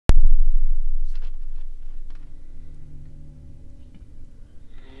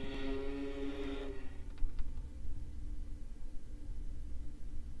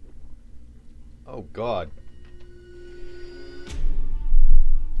Oh God.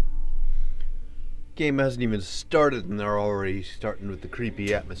 Game hasn't even started and they're already starting with the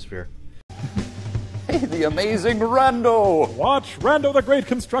creepy atmosphere. Hey, the amazing Rando! Watch Rando the Great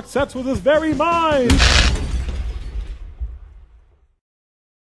construct sets with his very mind!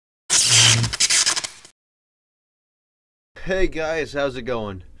 Hey guys, how's it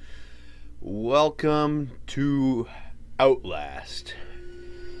going? Welcome to Outlast.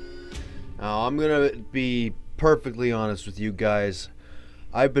 Now, I'm gonna be perfectly honest with you guys.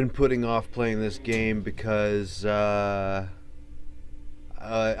 I've been putting off playing this game because I've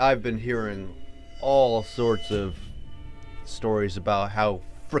been hearing all sorts of stories about how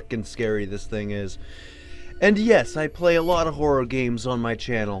frickin' scary this thing is. And yes, I play a lot of horror games on my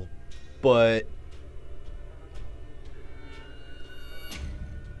channel, but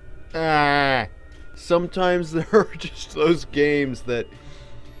sometimes there are just those games that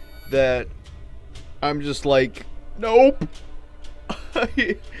I'm just like, nope.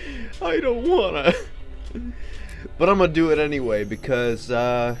 I don't wanna. But I'm gonna do it anyway because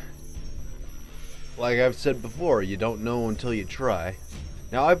like I've said before, you don't know until you try.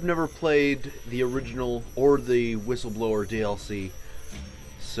 Now, I've never played the original or the Whistleblower DLC,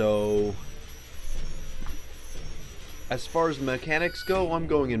 so as far as mechanics go, I'm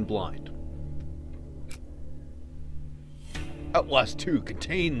going in blind. Outlast 2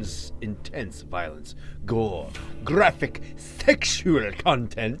 contains intense violence, gore, graphic, sexual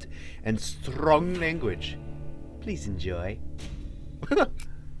content, and strong language. Please enjoy.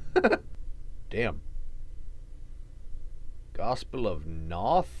 Damn. Gospel of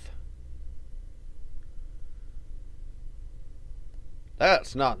North?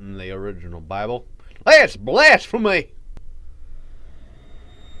 That's not in the original Bible. That's blasphemy!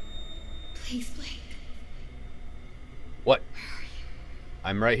 Please, Blake. What?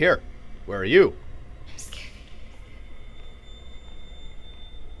 I'm right here. Where are you? I'm scared.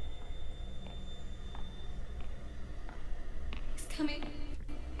 He's coming.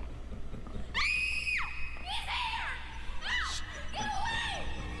 He's here! Get away!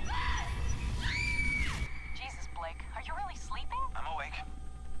 Jesus, Blake, are you really sleeping? I'm awake.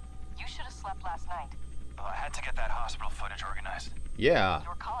 You should have slept last night. Well, I had to get that hospital footage organized. Yeah. You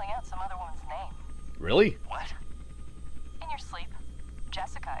were calling out some other woman's name. Really? What? In your sleep.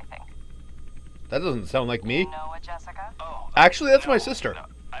 Jessica, I think. That doesn't sound like me. You know a Jessica? Oh. Actually, that's no, my sister. No.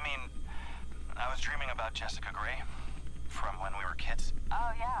 I mean, I was dreaming about Jessica Gray from when we were kids.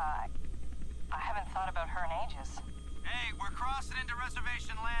 Oh, yeah. I haven't thought about her in ages. Hey, we're crossing into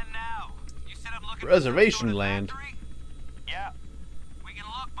reservation land now. You said I'm looking Reservation for some sort of land? factory? Yeah. We can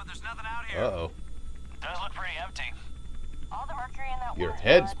look, but there's nothing out here. Uh-oh. Does look pretty empty. All the mercury in that Your woman's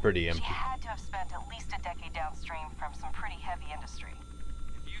head's blood, pretty empty. She had to have spent at least a decade downstream from some pretty heavy industry.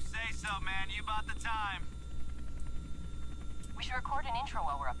 If you say so, man, you bought the time. We should record an intro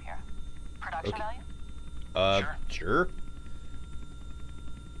while we're up here. Production Okay. value? Sure.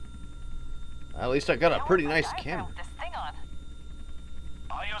 At least I got a pretty nice camera. With this thing on.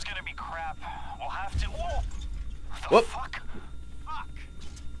 Audio's gonna be crap. We'll have to. Whoa! The Whoop. fuck? Fuck!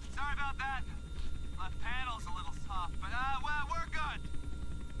 Sorry about that. Left panel's a little soft, but well, we're good.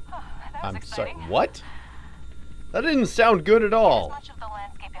 That was I'm sorry. exciting. What? That didn't sound good at Get as all. much of the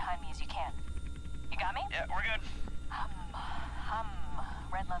landscape behind me as you can. You got me? Yeah, we're good.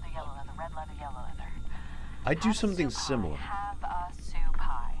 Red leather, yellow leather, red leather, yellow leather. I do Have a something soup similar. Pie, have a soup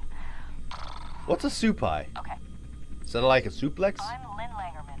pie. What's a soup pie? Okay. Is that like a suplex? I'm Lynn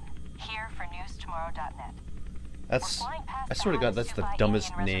Langerman, here for newstomorrow.net. That's. We're flying past I swear to the God, that's the Havasupai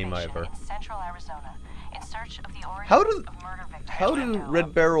dumbest Indian name I Reservation ever. in central Arizona, in search of the origins How do of murder victims. how do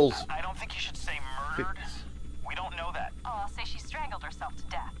red barrels? I don't think you should say murdered. Fix. We don't know that. Oh, I'll say she strangled herself to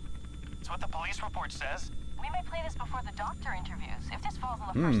death. It's what the police report says. We may play this before the doctor interviews. If this falls in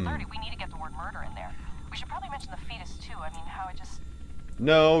the first 30, we need to get the word murder in there. We should probably mention the fetus too. I mean, how it just...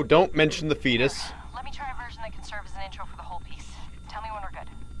 No, don't mention the fetus. Let me try a version that can serve as an intro for the whole piece. Tell me when we're good.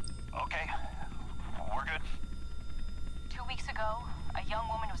 Okay, we're good. 2 weeks ago, a young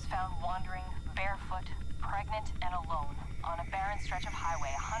woman was found wandering, barefoot, pregnant, and alone on a barren stretch of highway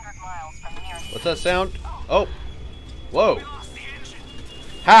 100 miles from the nearest... What's that sound? Oh. Whoa. We lost the engine.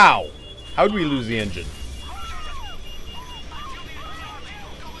 How? How'd we lose the engine?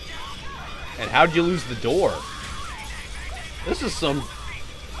 And how'd you lose the door? This is some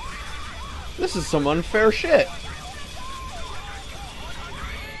unfair shit.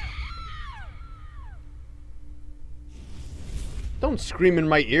 Don't scream in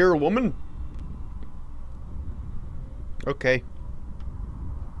my ear, woman. Okay.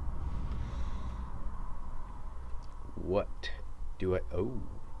 What do I... Oh,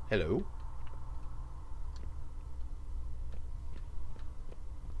 hello.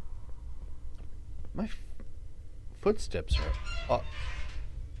 My footsteps are...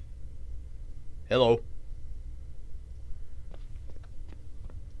 Hello.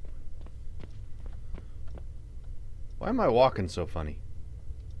 Why am I walking so funny?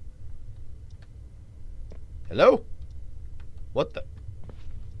 Hello? What the...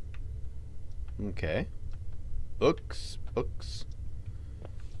 Okay. Books, books.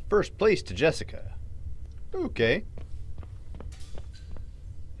 First place to Jessica. Okay.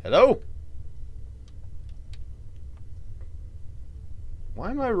 Hello? Why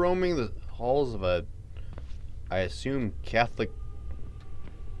am I roaming the halls of a, I assume, Catholic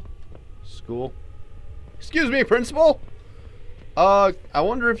school? Excuse me, principal? I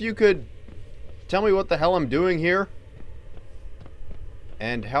wonder if you could tell me what the hell I'm doing here?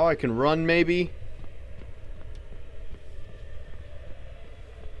 And how I can run, maybe?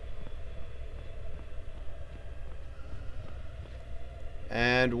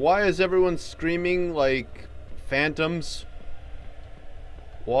 And why is everyone screaming like phantoms?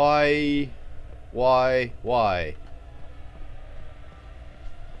 Why?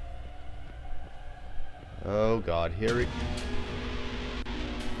 Oh God, here we...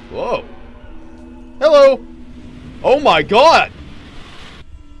 Whoa. Hello. Oh my God.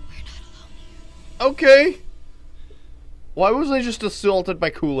 Okay. Why was I just assaulted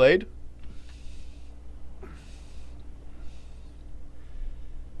by Kool-Aid?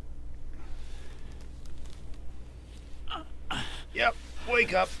 Yep.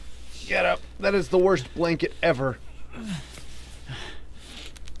 Wake up. Get up. That is the worst blanket ever.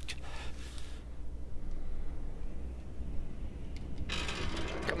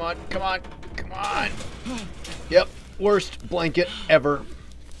 Come on, come on, come on. Yep, worst blanket ever.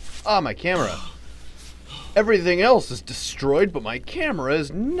 Ah, my camera. Everything else is destroyed, but my camera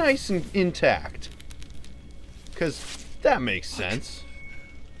is nice and intact. 'Cause that makes sense.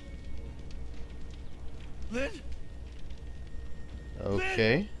 Lynn?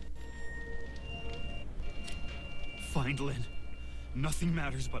 Okay. Find Lynn. Nothing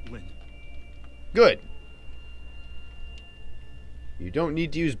matters but Lynn. Good. You don't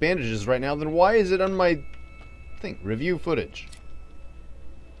need to use bandages right now, then why is it on my thing? Review footage.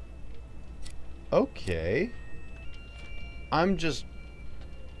 Okay. I'm just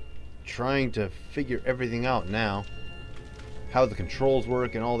trying to figure everything out now. How the controls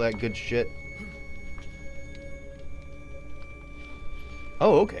work and all that good shit.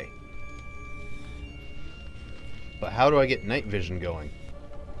 Oh, okay. But how do I get night vision going?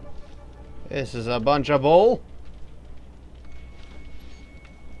 This is a bunch of bull.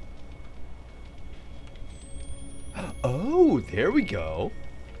 Oh, there we go.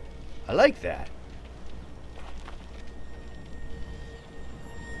 I like that.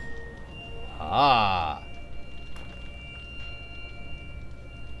 Ah.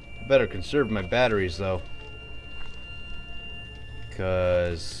 I better conserve my batteries, though.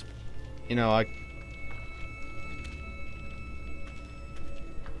 'Cause, you know,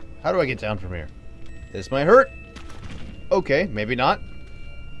 how do I get down from here? This might hurt. Okay, maybe not.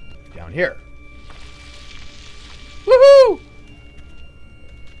 Down here. Woohoo!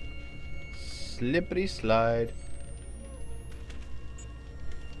 Slippery slide.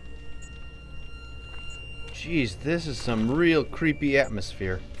 Jeez, this is some real creepy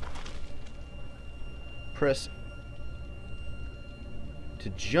atmosphere. Press... To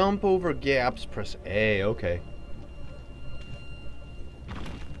jump over gaps, press A. Okay.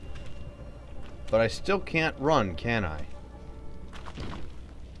 But I still can't run, can I?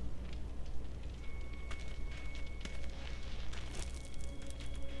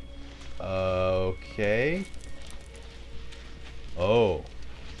 Okay. Oh.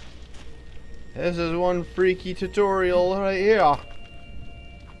 This is one freaky tutorial right here.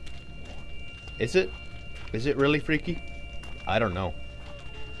 Is it? Is it really freaky? I don't know.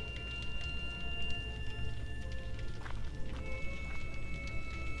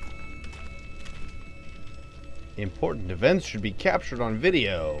 Important events should be captured on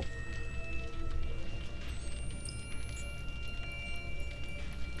video.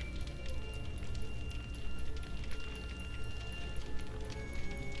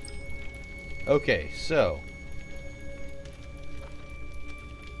 Okay, so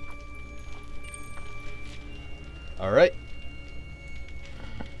all right.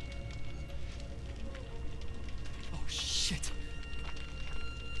 Oh shit.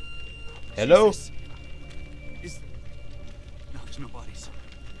 Hello? Jesus. No, there's no bodies.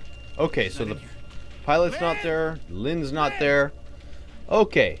 Okay, so the pilot's not there, Lynn's not there.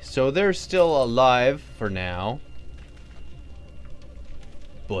 Okay, so they're still alive for now.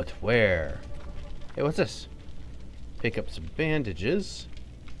 But where? Hey, what's this? Pick up some bandages.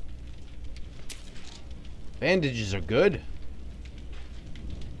 Bandages are good.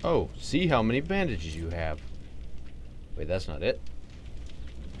 Oh, see how many bandages you have. Wait, that's not it.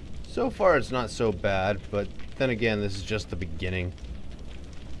 So far it's not so bad, but then again, this is just the beginning.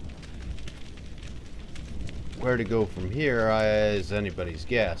 Where to go from here is anybody's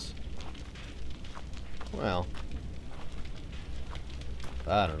guess. Well,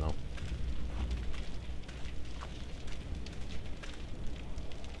 I don't know.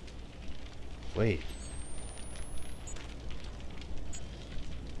 Wait.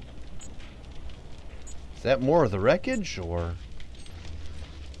 Is that more of the wreckage, or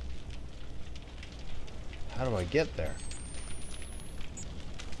how do I get there?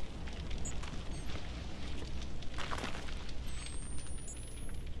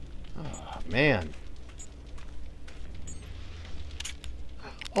 Oh, man.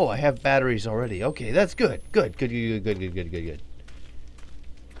 Oh, I have batteries already. Okay, that's good. Good.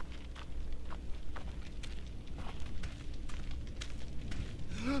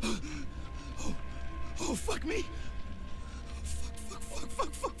 Oh, fuck me.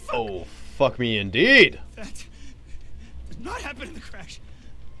 Fuck. Oh, fuck me indeed. That did not happen in the crash.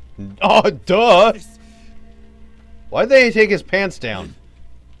 Oh, duh. This, Why'd they take his pants down?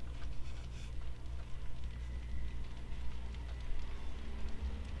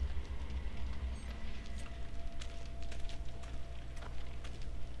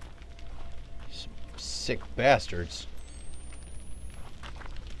 Sick bastards.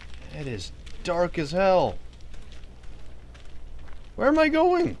 It is dark as hell. Where am I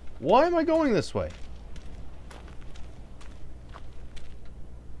going? Why am I going this way?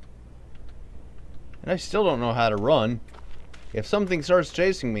 And I still don't know how to run. If something starts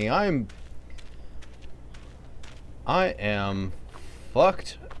chasing me, I am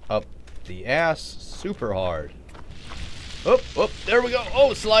fucked up the ass super hard. Oh, there we go.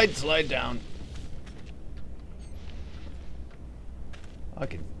 Oh, slide down. I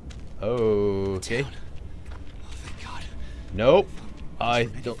can. Okay. down. Oh, thank God. Nope. I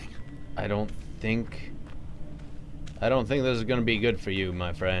don't think this is gonna be good for you,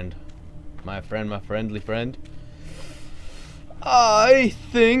 my friend. My friendly friend. I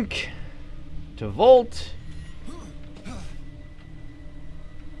think to vault.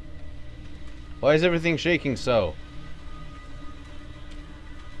 Why is everything shaking so?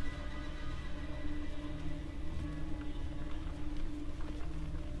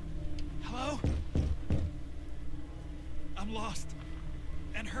 Hello? I'm lost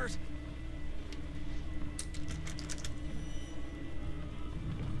and hurt.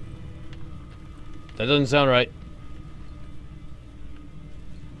 That doesn't sound right.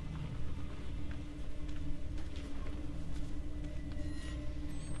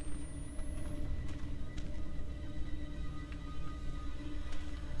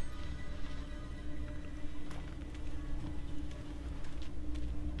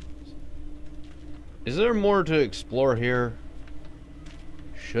 Is there more to explore here?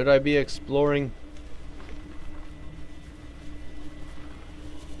 Should I be exploring?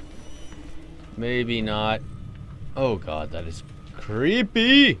 Maybe not. Oh god, that is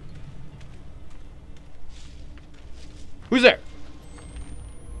creepy! Who's there?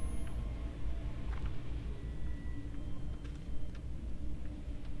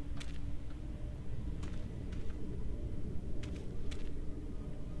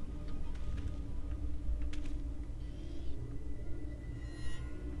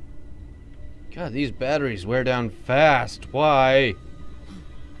 God, these batteries wear down fast. Why?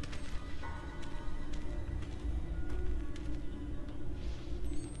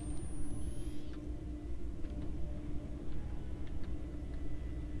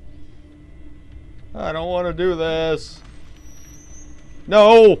 I don't want to do this.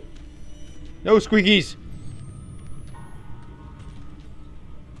 No! No squeakies!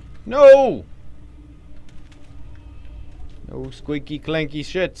 No! No squeaky clanky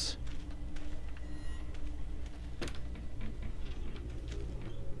shits.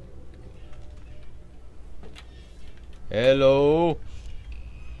 Hello?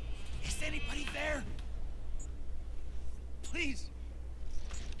 Is anybody there? Please.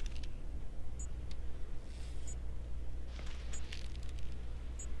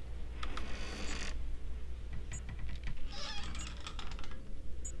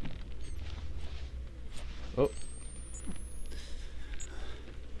 Oh.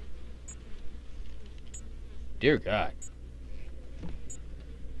 Dear God.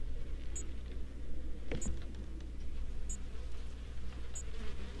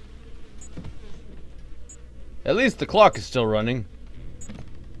 At least the clock is still running.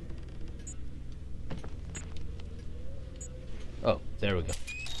 Oh, there we go.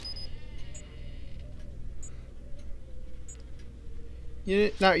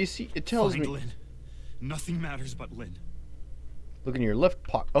 Now you see, it tells Find me. Lynn. Nothing matters but Lynn. Look in your left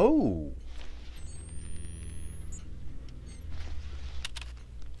pocket. Oh.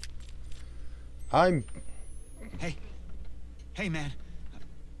 I'm. Hey. Hey, man.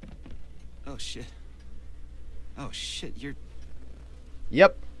 Oh, shit. Oh, shit, you're...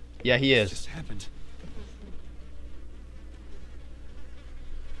 Yep. Yeah, he What is. just happened?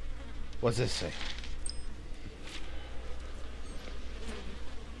 What's this say?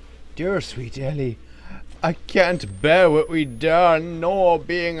 Dear sweet Ellie, I can't bear what we've done, nor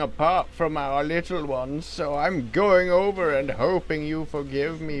being apart from our little ones, so I'm going over and hoping you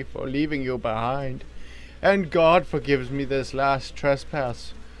forgive me for leaving you behind. And God forgives me this last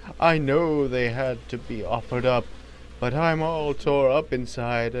trespass. I know they had to be offered up, but I'm all tore up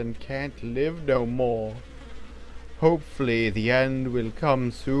inside and can't live no more. Hopefully the end will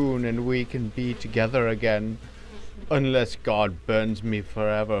come soon and we can be together again. Unless God burns me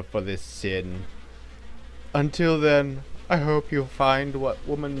forever for this sin. Until then, I hope you find what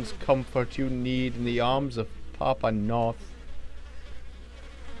woman's comfort you need in the arms of Papa North.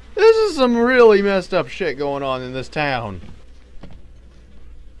 This is some really messed up shit going on in this town.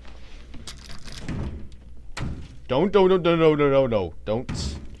 Don't.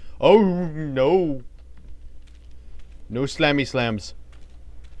 Oh, no. No slammy slams.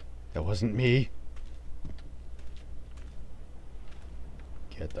 That wasn't me.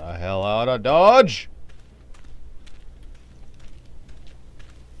 Get the hell out of Dodge!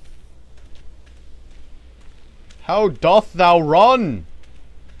 How doth thou run?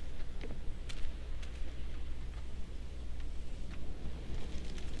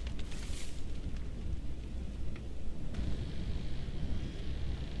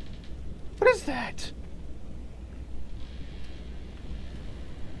 What is that?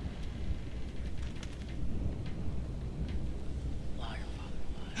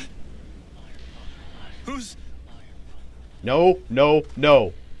 Who's... No.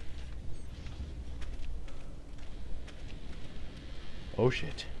 Oh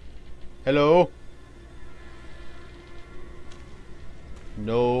shit. Hello?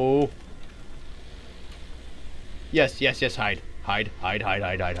 No. Yes, hide. Hide.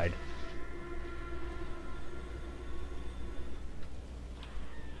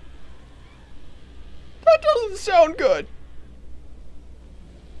 That doesn't sound good.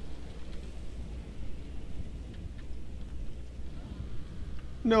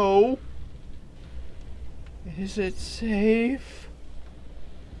 No. Is it safe?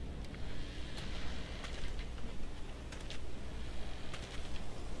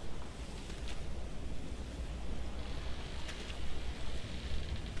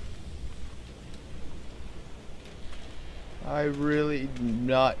 I really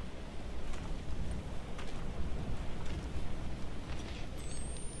not.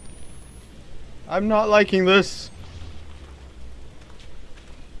 I'm not liking this.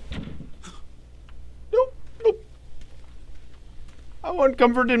 Nope. I want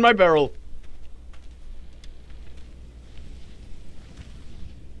comfort in my barrel.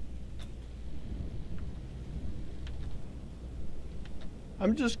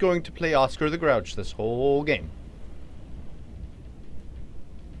 I'm just going to play Oscar the Grouch this whole game.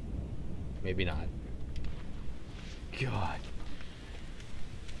 Maybe not. God.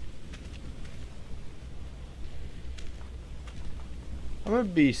 I'm gonna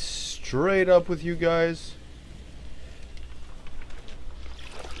be straight up with you guys.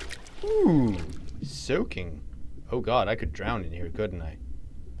 Ooh, soaking. Oh God, I could drown in here, couldn't I?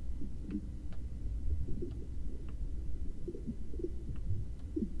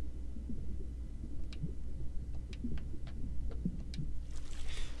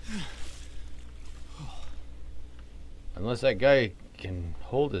 Unless that guy can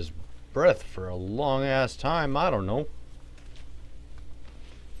hold his breath for a long ass time, I don't know.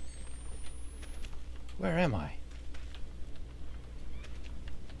 Where am I?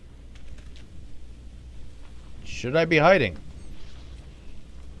 Should I be hiding?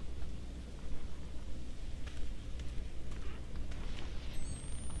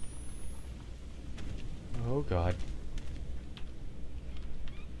 Oh God.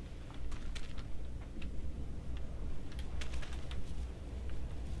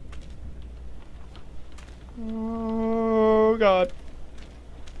 Oh God.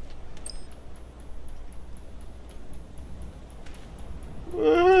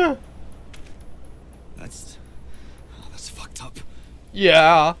 That's fucked up.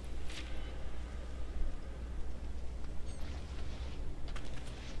 Yeah.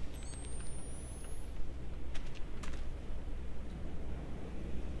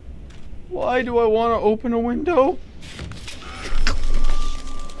 Why do I want to open a window?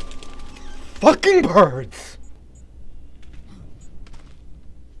 fucking birds!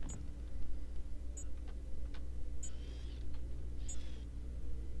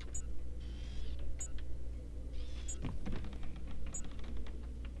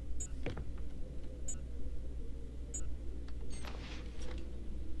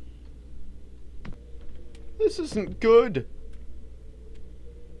 This isn't good.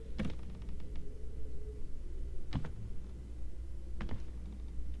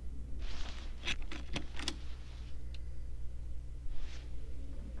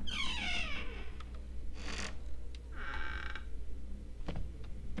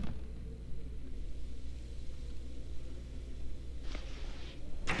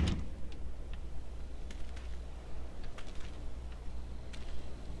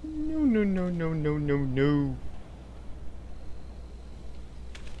 No.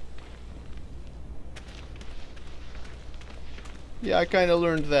 Yeah, I kind of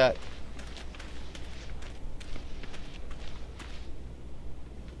learned that.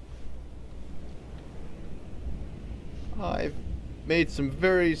 I've made some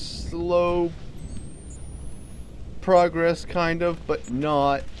very slow progress, kind of, but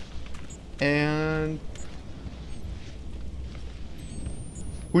not. And...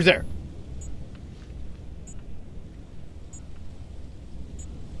 who's there?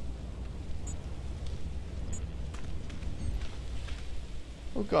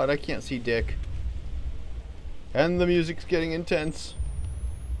 Oh god, I can't see Dick. And the music's getting intense.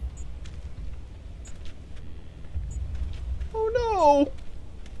 Oh no!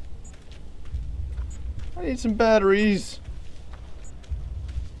 I need some batteries.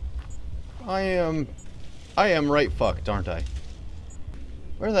 I am right fucked, aren't I?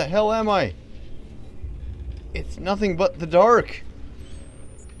 Where the hell am I? It's nothing but the dark.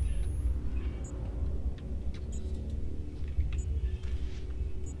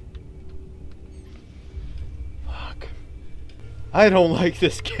 Fuck. I don't like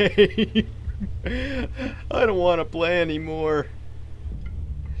this game. I don't want to play anymore.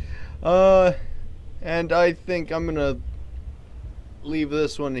 And I think I'm gonna leave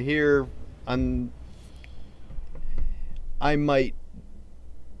this one here. I might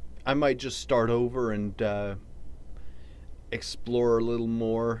just start over and explore a little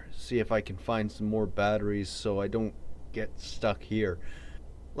more, see if I can find some more batteries so I don't get stuck here.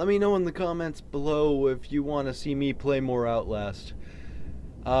 Let me know in the comments below if you want to see me play more Outlast.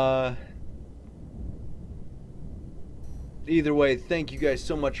 Either way, thank you guys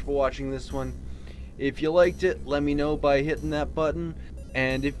so much for watching this one. If you liked it, let me know by hitting that button.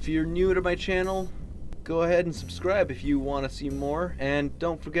 And if you're new to my channel, go ahead and subscribe if you want to see more. And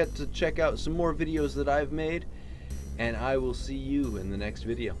don't forget to check out some more videos that I've made. And I will see you in the next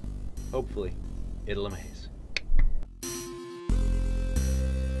video. Hopefully, it'll amaze.